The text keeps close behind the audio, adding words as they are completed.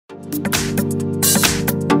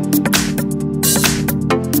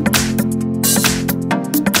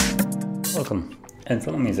Welcome. In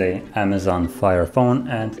front of me is a Amazon Fire phone,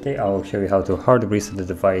 and today I will show you how to hard reset the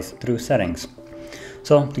device through settings.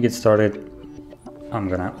 So to get started, I'm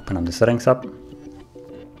gonna open up the settings app,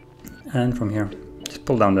 and from here just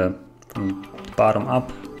pull down from the bottom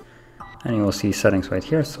up, and you will see settings right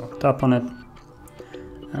here. So tap on it,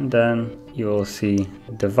 and then you will see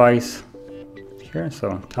device here,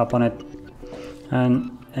 so tap on it,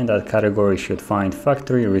 and in that category you should find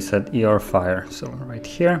factory reset fire, so right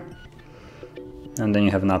here. And then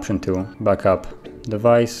you have an option to back up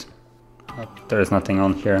device. There is nothing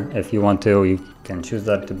on here. If you want to, you can choose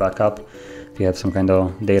that to back up if you have some kind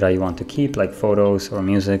of data you want to keep, like photos or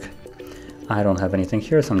music. I don't have anything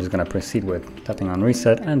here, so I'm just going to proceed with tapping on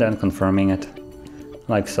reset and then confirming it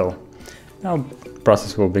like so. Now the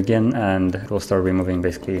process will begin, and it will start removing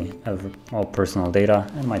basically all personal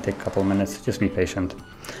data. It might take a couple of minutes, just be patient,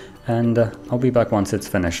 and I'll be back once it's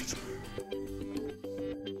finished.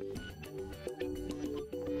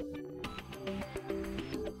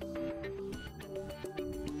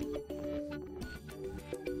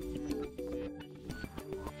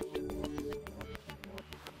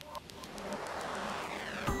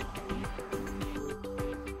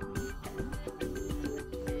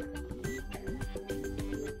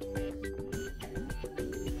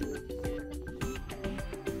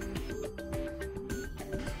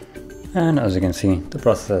 And as you can see, the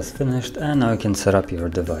process is finished, and now you can set up your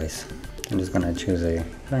device. I'm just gonna choose a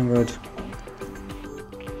language.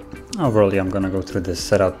 Overall, I'm gonna go through this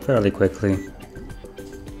setup fairly quickly.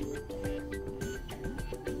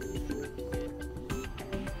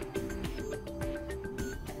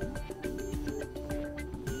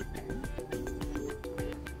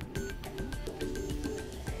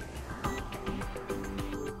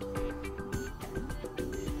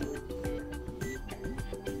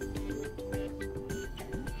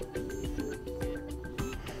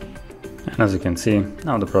 And as you can see,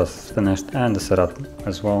 now the process is finished and the setup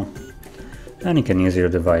as well, and you can use your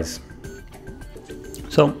device.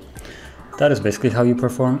 So that is basically how you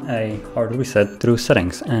perform a hard reset through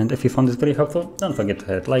settings. And if you found this video helpful, don't forget to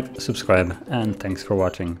hit like, subscribe, and thanks for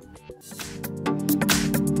watching.